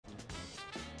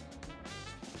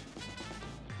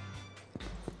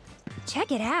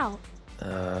Check it out.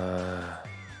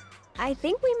 I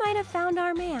think we might have found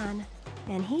our man.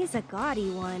 And he's a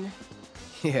gaudy one.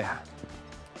 Yeah.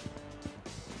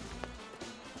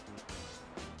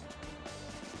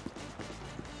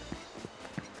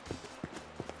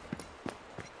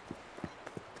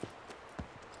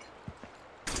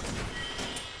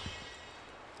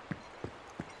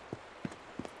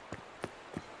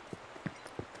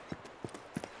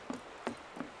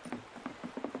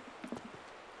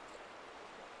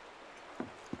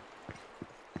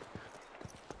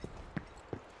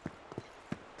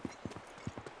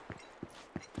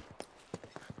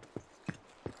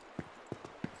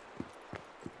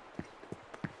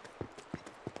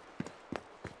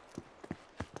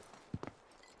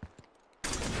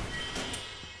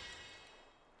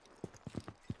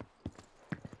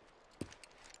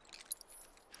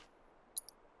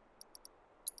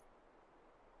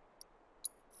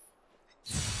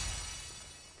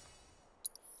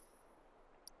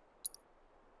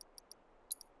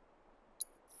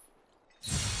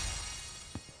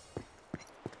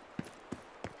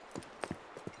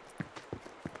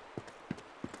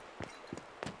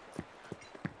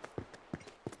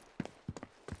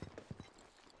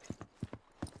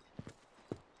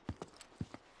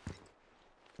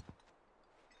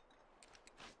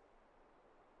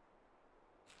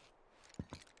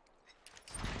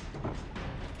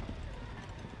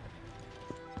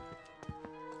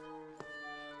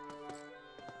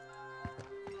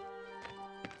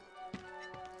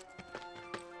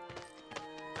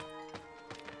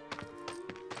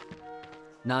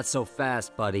 Not so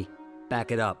fast, buddy.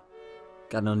 Back it up.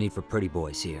 Got no need for pretty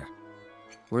boys here.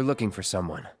 We're looking for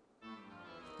someone.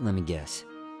 Let me guess.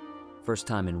 First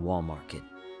time in Wall Market.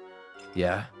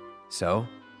 Yeah? So?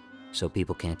 So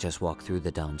people can't just walk through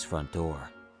the Don's front door.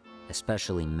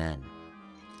 Especially men.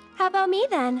 How about me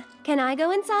then? Can I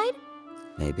go inside?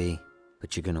 Maybe,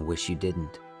 but you're gonna wish you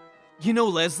didn't. You know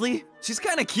Leslie? She's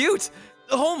kinda cute.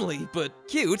 Homely, but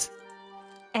cute.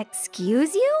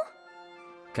 Excuse you?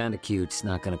 Kinda cute's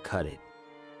not gonna cut it.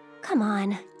 Come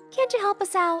on, can't you help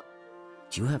us out?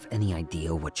 Do you have any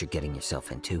idea what you're getting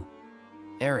yourself into?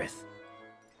 Aerith.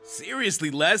 Seriously,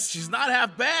 Les, she's not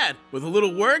half bad. With a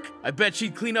little work, I bet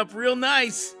she'd clean up real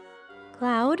nice.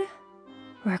 Cloud,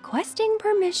 requesting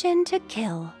permission to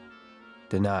kill.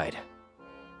 Denied.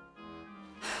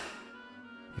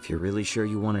 If you're really sure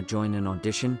you want to join an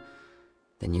audition,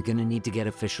 then you're gonna need to get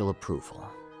official approval.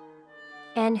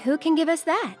 And who can give us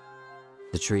that?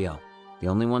 The trio. The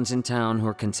only ones in town who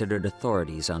are considered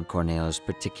authorities on Corneo's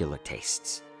particular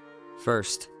tastes.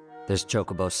 First, there's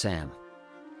Chocobo Sam.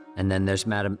 And then there's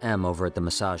Madame M over at the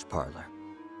massage parlor.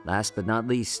 Last but not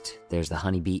least, there's the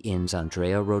Honeybee Inn's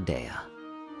Andrea Rodea.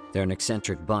 They're an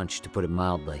eccentric bunch, to put it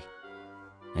mildly.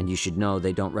 And you should know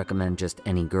they don't recommend just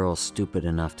any girl stupid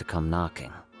enough to come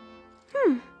knocking.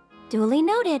 Duly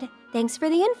noted. Thanks for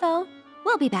the info.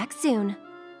 We'll be back soon.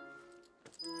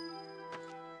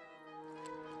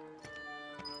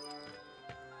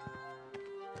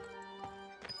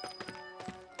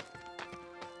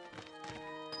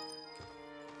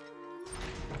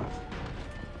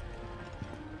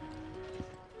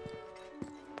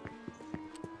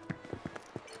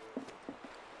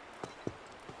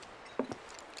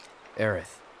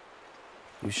 Aerith.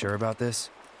 You sure about this?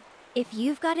 If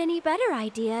you've got any better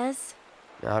ideas.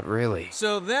 Not really.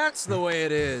 So that's the way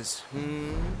it is,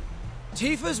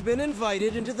 Tifa's been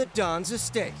invited into the Don's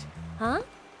estate. Huh?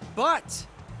 But,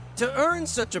 to earn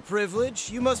such a privilege,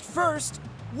 you must first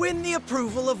win the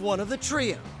approval of one of the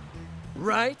trio.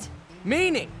 Right?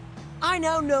 Meaning, I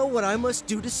now know what I must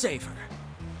do to save her.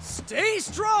 Stay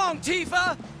strong,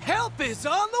 Tifa! Help is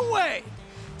on the way!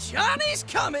 Johnny's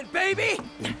coming, baby!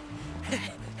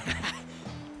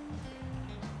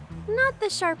 Not the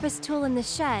sharpest tool in the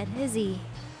shed, is he?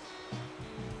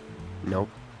 Nope.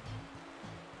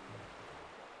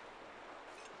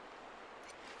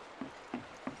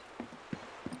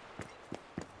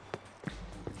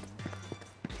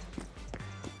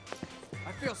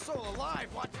 I feel so alive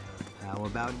watching. How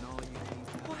about an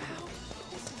all-you-can-eat? Wow.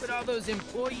 But all those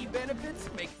employee benefits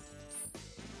make.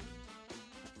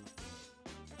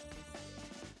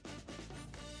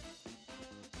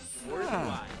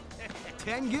 Ah,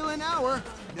 10 gil an hour,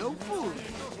 no food.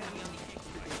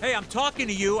 Hey, I'm talking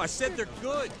to you. I said they're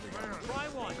good. Try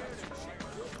one.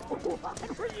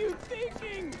 What were you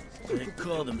thinking? They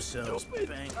call themselves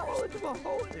bankers.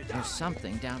 There's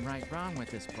something downright wrong with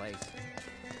this place.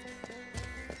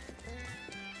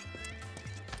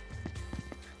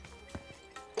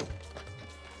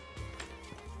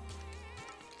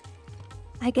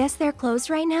 I guess they're closed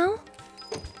right now?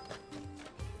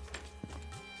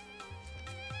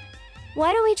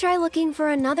 Why don't we try looking for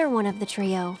another one of the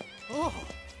trio? Oh,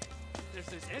 there's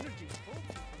this energy.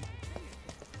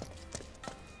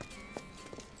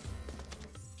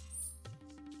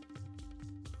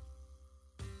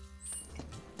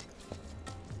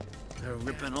 They're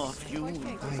ripping off you and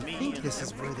me. I think this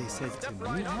is where they said to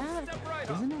meet,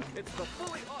 isn't it? It's the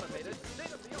fully automated,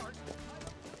 state-of-the-art.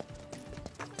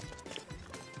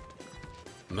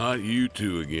 Not you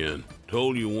two again.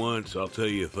 Told you once, I'll tell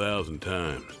you 1,000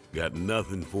 times. Got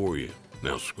nothing for you.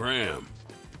 Now scram.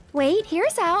 Wait,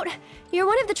 here's out. You're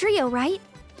one of the trio, right?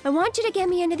 I want you to get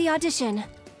me into the audition.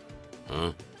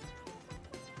 Huh?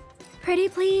 Pretty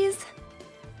please?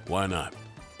 Why not?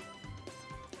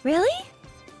 Really?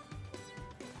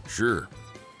 Sure.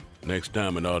 Next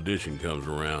time an audition comes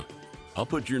around, I'll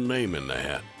put your name in the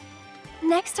hat.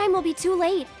 Next time will be too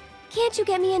late. Can't you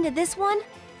get me into this one?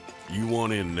 You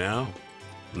want in now?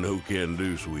 No can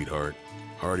do, sweetheart.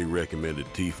 Already recommended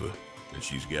Tifa, and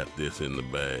she's got this in the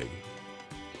bag.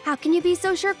 How can you be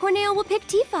so sure Corneo will pick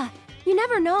Tifa? You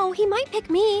never know, he might pick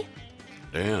me.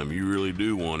 Damn, you really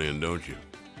do want in, don't you?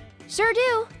 Sure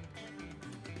do.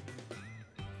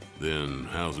 Then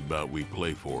how's about we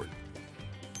play for it?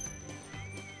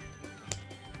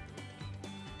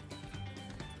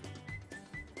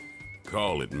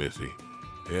 Call it, Missy.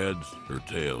 Heads or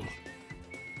tails?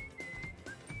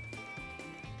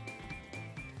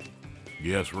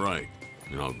 Guess right,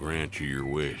 and I'll grant you your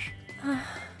wish.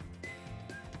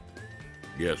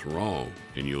 Guess wrong,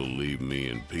 and you'll leave me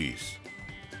in peace.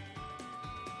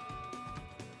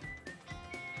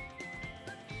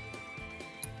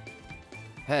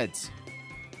 Heads.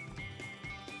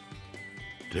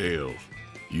 Tails,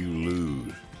 you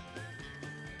lose.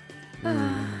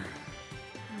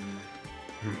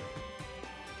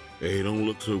 Hey, don't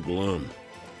look so glum.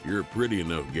 You're a pretty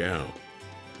enough gal.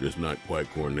 Just not quite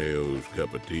Corneo's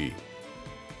cup of tea.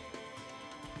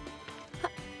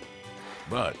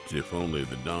 But if only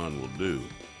the Don will do,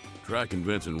 try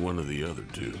convincing one of the other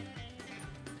two.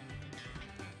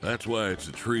 That's why it's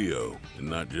a trio, and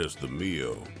not just the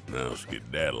Mio. Now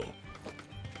skedaddle.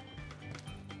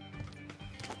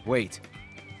 Wait.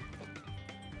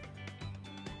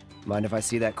 Mind if I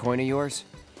see that coin of yours?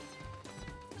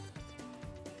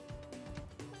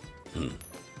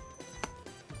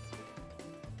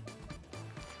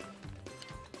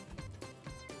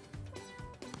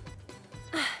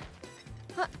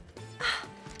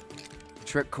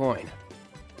 Trick coin.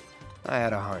 I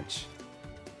had a hunch.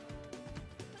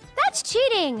 That's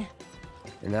cheating!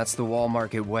 And that's the Wall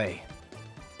Market way.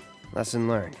 Lesson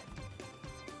learned.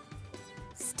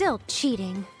 Still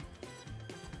cheating.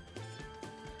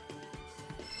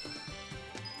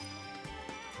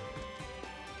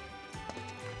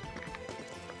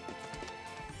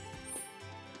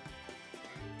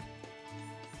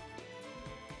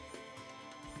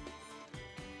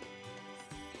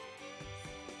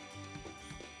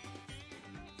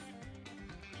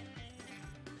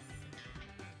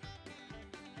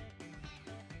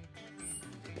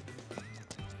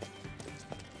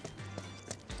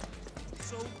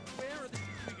 So where are the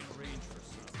we can arrange for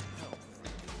some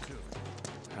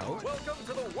help? Welcome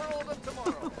to the world of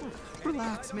tomorrow.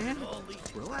 Relax, man.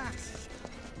 Relax.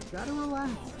 You gotta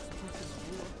relax.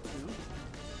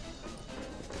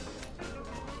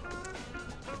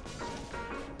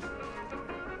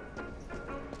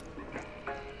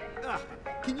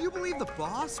 Can you believe the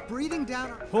boss breathing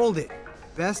down our— Hold it.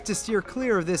 Best to steer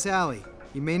clear of this alley.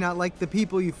 You may not like the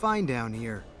people you find down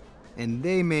here, and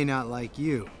they may not like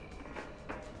you.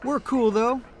 We're cool,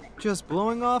 though. Just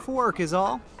blowing off work is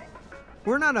all.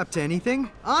 We're not up to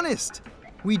anything, honest.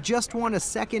 We just want a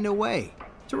second away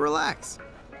to relax.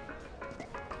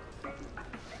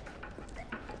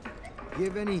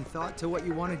 Give any thought to what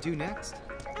you want to do next?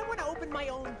 I want to open my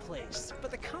own place,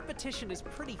 but the competition is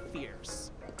pretty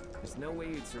fierce. There's no way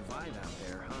you'd survive out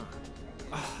there,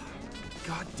 huh?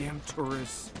 Goddamn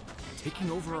tourists.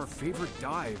 Taking over our favorite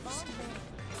dives.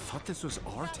 I thought this was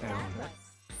our town.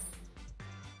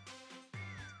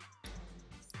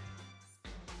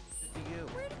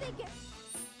 Where did they get...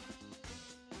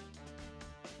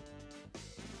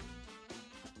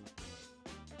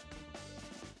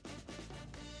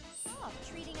 Stop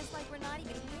treating us like we're not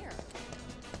even here.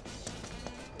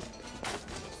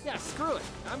 Yeah, screw it.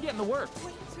 I'm getting the works.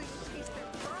 Wait till you taste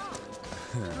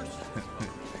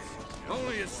their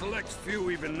Only a select few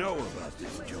even know about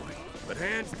this joint. But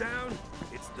hands down,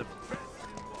 it's the best.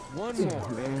 One more.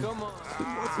 Come on.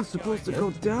 What's it supposed to go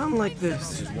down like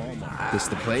this? This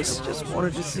the place? Just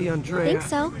wanted to see Andrea. Think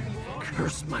so.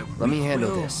 Curse my Let me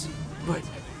handle will. this. But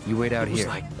You wait out it was here,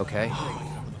 like, okay?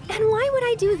 And why would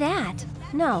I do that?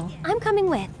 No, I'm coming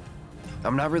with.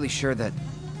 I'm not really sure that...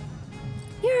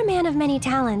 You're a man of many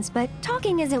talents, but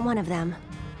talking isn't one of them.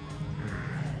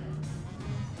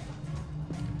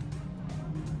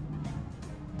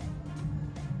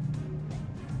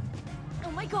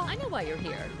 Oh my god, I know why you're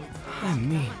here. I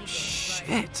mean,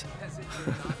 shit.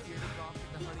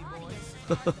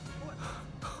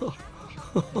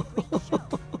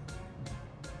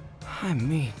 I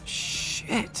mean,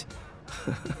 shit.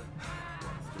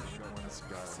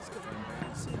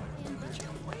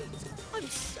 I'm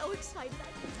so excited.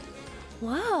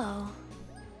 Whoa.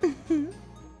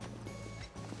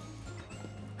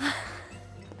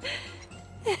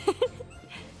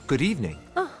 Good evening.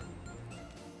 Oh.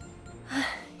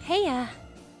 Hey,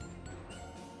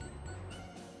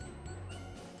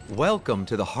 Welcome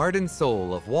to the heart and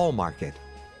soul of Wall Market,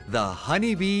 the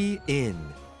Honeybee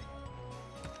Inn.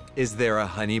 Is there a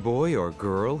honey boy or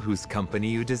girl whose company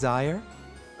you desire?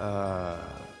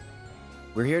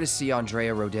 We're here to see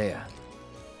Andrea Rodea.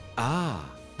 Ah,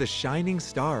 the shining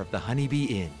star of the Honeybee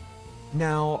Inn.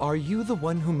 Now, are you the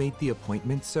one who made the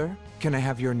appointment, sir? Can I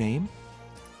have your name?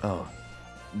 Oh,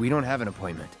 we don't have an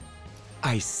appointment.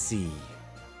 I see.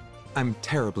 I'm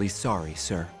terribly sorry,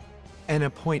 sir. An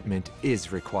appointment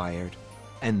is required,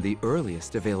 and the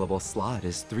earliest available slot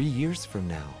is 3 years from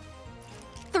now.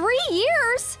 3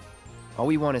 years? All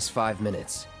we want is 5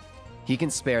 minutes. He can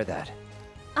spare that.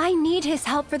 I need his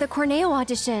help for the Corneo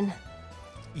audition.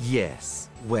 Yes,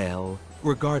 well,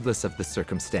 regardless of the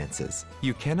circumstances,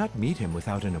 you cannot meet him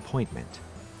without an appointment.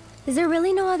 Is there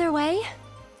really no other way?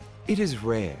 It is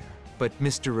rare, but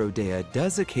Mr. Rodea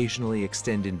does occasionally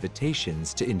extend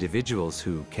invitations to individuals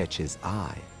who catch his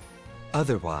eye.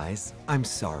 Otherwise, I'm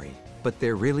sorry, but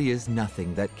there really is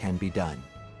nothing that can be done.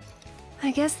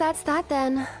 I guess that's that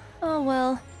then. Oh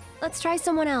well, let's try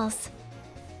someone else.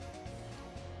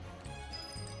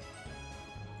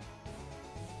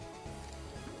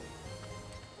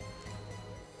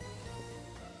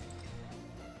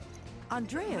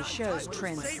 Andrea's shows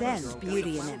transcend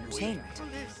beauty and entertainment.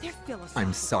 They're philosophical.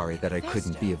 I'm sorry that I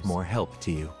couldn't be of more help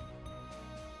to you.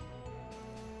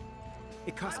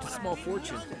 It cost a small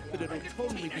fortune, but it'll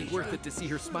totally be worth it to see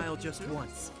her smile just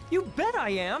once. You bet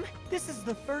I am! This is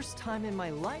the first time in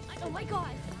my life. Oh my god,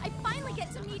 I finally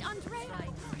get to meet Andrea!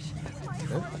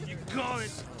 You call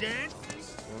it dance?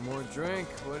 One more drink,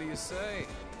 what do you say?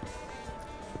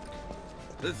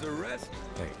 This arrest?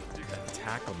 Hey,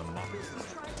 attack on the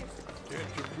monks.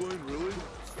 Can't complain, really?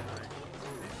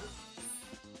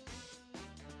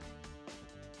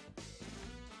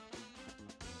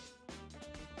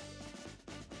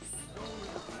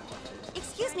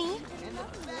 Excuse me.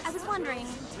 I was wondering,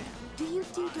 do you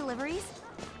do deliveries?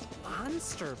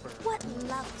 Monster-bird. What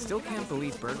lovely. Still can't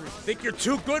believe burgers. Think you're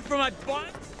too good for my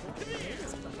butt?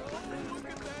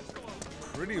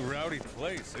 Pretty rowdy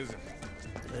place, isn't it?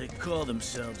 They call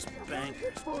themselves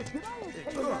bankers.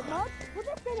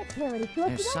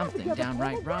 There's something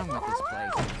downright wrong with this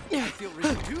place. I feel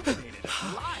rejuvenated.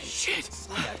 Alive. Shit! It's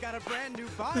like I've got a brand new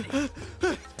body.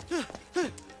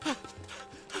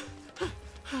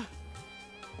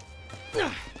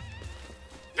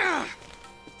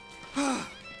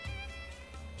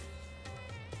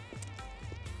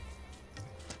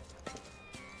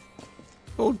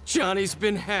 Old Johnny's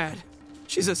been had.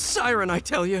 She's a siren, I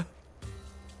tell you.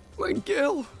 Wait,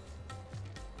 Gil.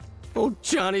 Old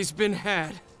Johnny's been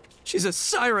had. She's a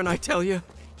siren, I tell you.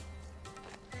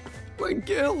 Wait,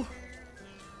 Gil.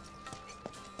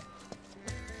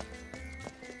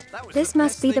 This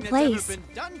must be the place. Been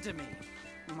done to me.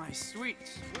 My sweet,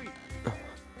 sweet.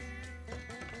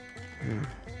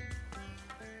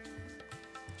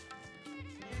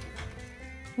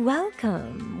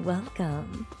 Welcome,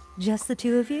 welcome. Just the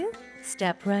two of you?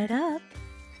 Step right up.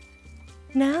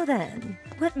 Now then,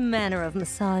 what manner of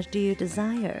massage do you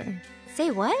desire?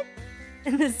 Say what?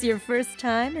 Is this your first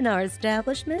time in our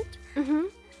establishment? Mm-hmm.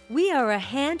 We are a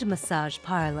hand massage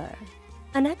parlor.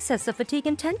 An excess of fatigue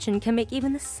and tension can make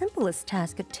even the simplest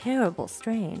task a terrible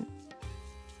strain.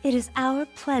 It is our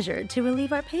pleasure to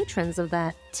relieve our patrons of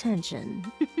that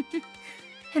tension.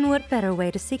 And what better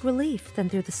way to seek relief than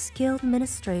through the skilled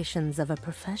ministrations of a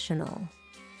professional?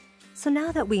 So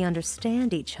now that we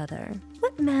understand each other,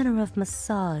 what manner of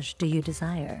massage do you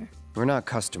desire? We're not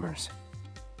customers.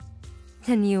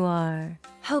 Then you are...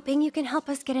 Hoping you can help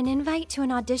us get an invite to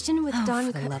an audition with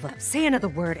Don... For the love of... Say another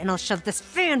word and I'll shove this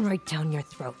fan right down your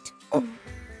throat.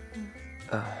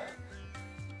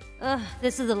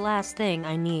 This is the last thing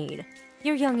I need.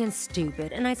 You're young and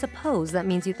stupid, and I suppose that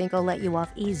means you think I'll let you off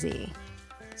easy.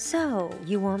 So,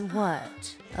 you want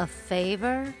what? A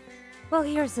favor? Well,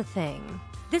 here's the thing.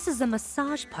 This is a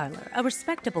massage parlor, a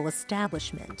respectable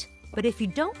establishment. But if you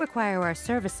don't require our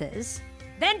services,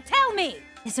 then tell me!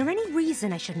 Is there any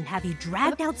reason I shouldn't have you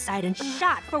dragged outside and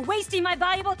shot for wasting my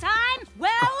valuable time? Well...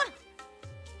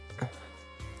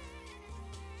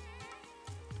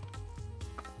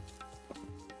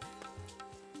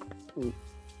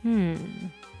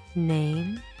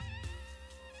 Name?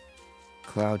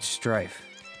 Cloud Strife.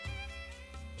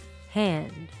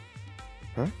 Hand.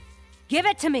 Huh? Give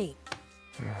it to me!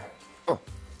 Oh.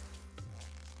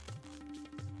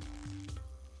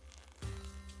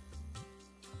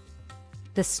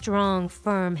 The strong,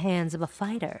 firm hands of a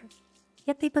fighter,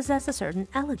 yet they possess a certain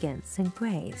elegance and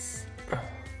grace.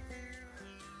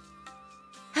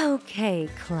 Okay,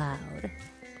 Cloud.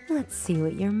 Let's see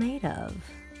what you're made of.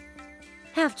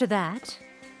 After that,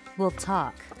 we'll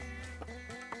talk.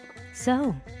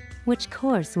 So, which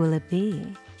course will it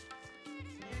be?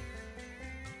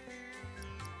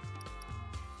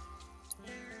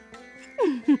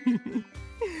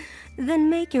 Then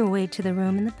make your way to the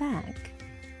room in the back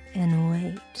and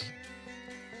wait.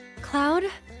 Cloud?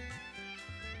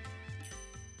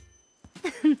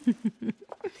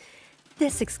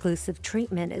 This exclusive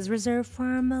treatment is reserved for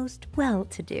our most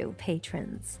well-to-do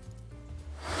patrons.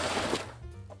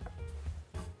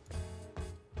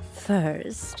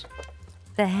 First,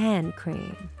 the hand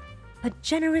cream. A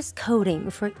generous coating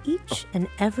for each and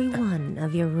every one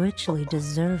of your richly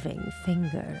deserving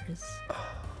fingers.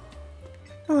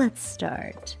 Let's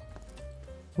start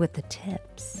with the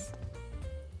tips.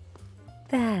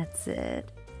 That's it.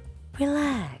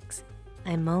 Relax.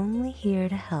 I'm only here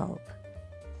to help.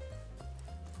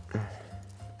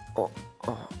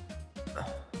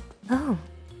 Oh,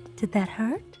 did that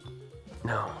hurt?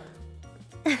 No.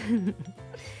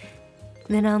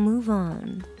 Then I'll move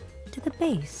on to the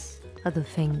base of the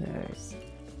fingers.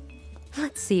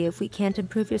 Let's see if we can't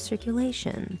improve your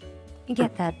circulation.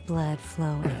 Get that blood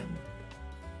flowing.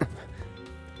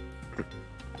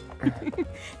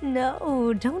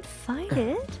 No, don't fight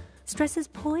it. Stress is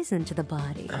poison to the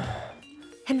body.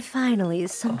 And finally,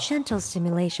 some gentle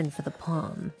stimulation for the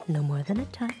palm. No more than a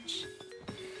touch.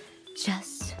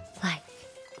 Just like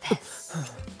this.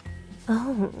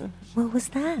 Oh, what was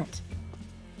that?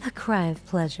 A cry of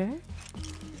pleasure?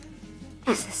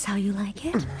 Is this how you like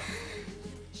it?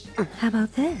 How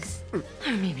about this? Or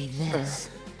maybe this?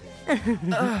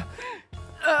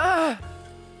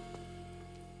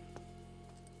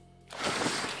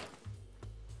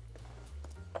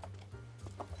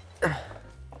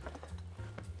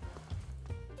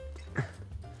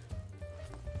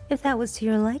 If that was to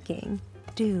your liking,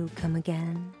 do come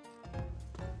again.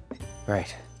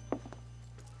 Right.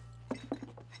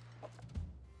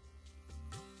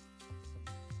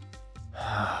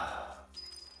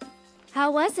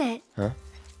 How was it? Huh?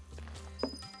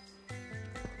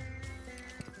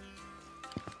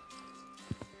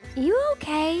 You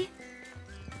okay?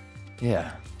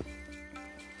 Yeah.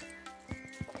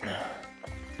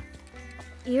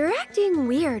 You're acting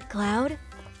weird, Cloud.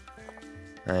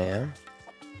 I am?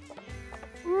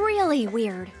 Really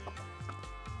weird.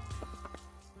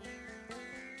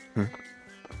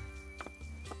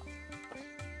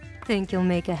 Think you'll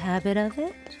make a habit of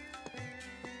it?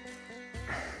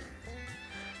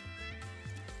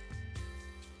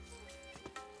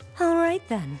 All right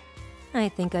then. I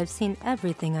think I've seen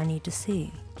everything I need to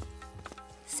see.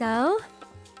 So?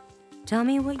 Tell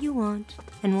me what you want,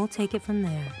 and we'll take it from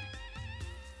there.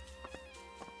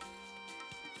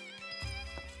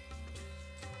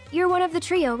 You're one of the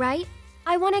trio, right?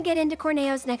 I want to get into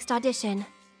Corneo's next audition.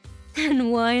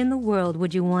 And why in the world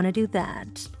would you want to do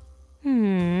that?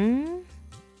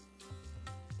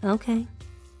 Okay.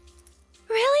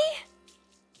 Really?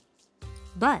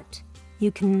 But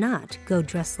you cannot go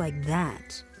dressed like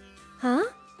that. Huh?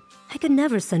 I could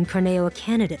never send Corneo a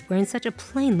candidate wearing such a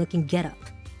plain-looking getup.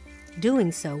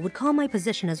 Doing so would call my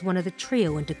position as one of the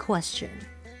trio into question.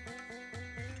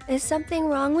 Is something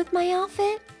wrong with my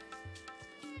outfit?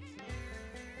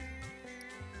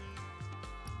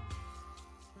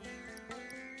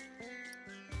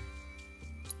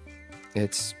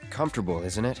 It's comfortable,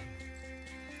 isn't it?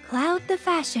 Cloud the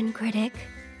fashion critic.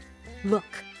 Look,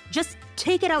 just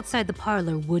take it outside the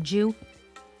parlor, would you?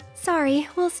 Sorry,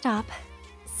 we'll stop.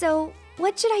 So,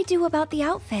 what should I do about the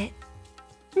outfit?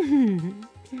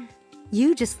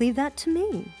 You just leave that to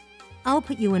me. I'll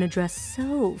put you in a dress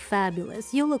so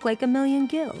fabulous, you'll look like a million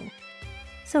gil.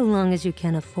 So long as you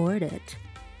can afford it.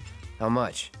 How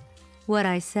much? What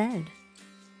I said.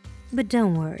 But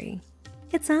don't worry.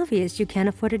 It's obvious you can't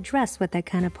afford a dress with that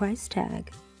kind of price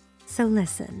tag. So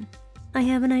listen, I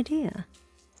have an idea.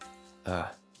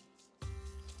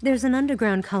 There's an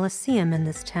underground coliseum in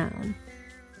this town.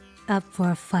 Up for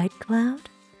a fight, Cloud?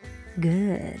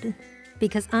 Good.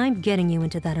 Because I'm getting you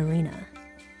into that arena.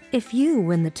 If you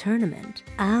win the tournament,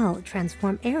 I'll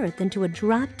transform Aerith into a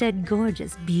drop-dead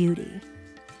gorgeous beauty.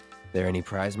 There any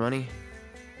prize money?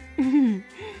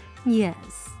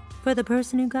 Yes, for the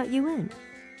person who got you in.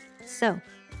 So,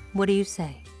 what do you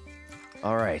say?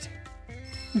 All right.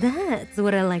 That's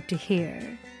what I like to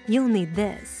hear. You'll need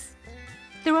this.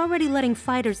 They're already letting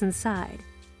fighters inside.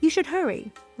 You should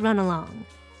hurry. Run along.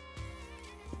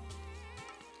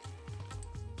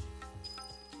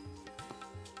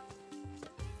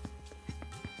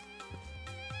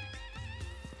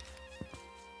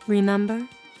 Remember,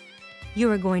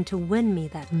 you are going to win me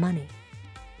that money.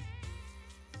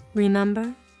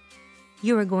 Remember,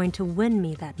 you are going to win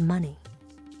me that money.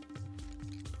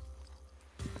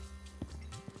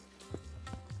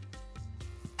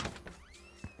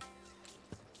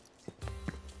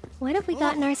 What have we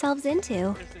gotten ourselves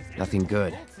into? Nothing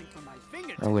good.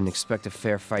 I wouldn't expect a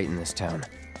fair fight in this town.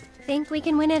 Think we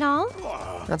can win it all?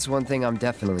 That's one thing I'm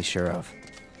definitely sure of.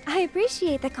 I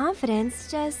appreciate the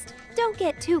confidence, just don't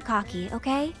get too cocky,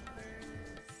 okay?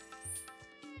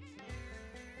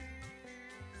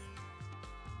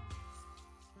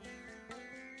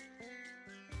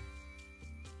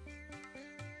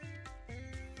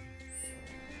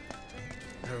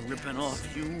 They're ripping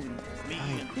off you and me.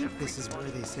 I think this is where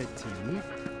they said to meet.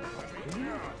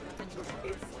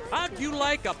 How'd you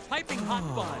like a piping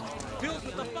hot bun filled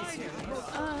with the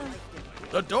finest?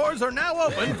 The doors are now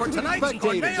open for tonight's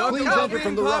Spectators, Corneo please Cup. enter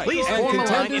from the right. Please And form a line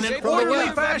in contenders an from the orderly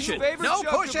left. fashion. No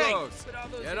pushing.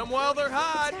 Get them while they're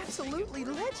hot. Absolutely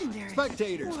legendary.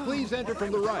 Spectators, please enter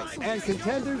from the right. And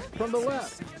contenders from the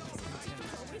left.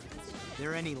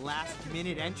 There any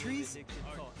last-minute entries?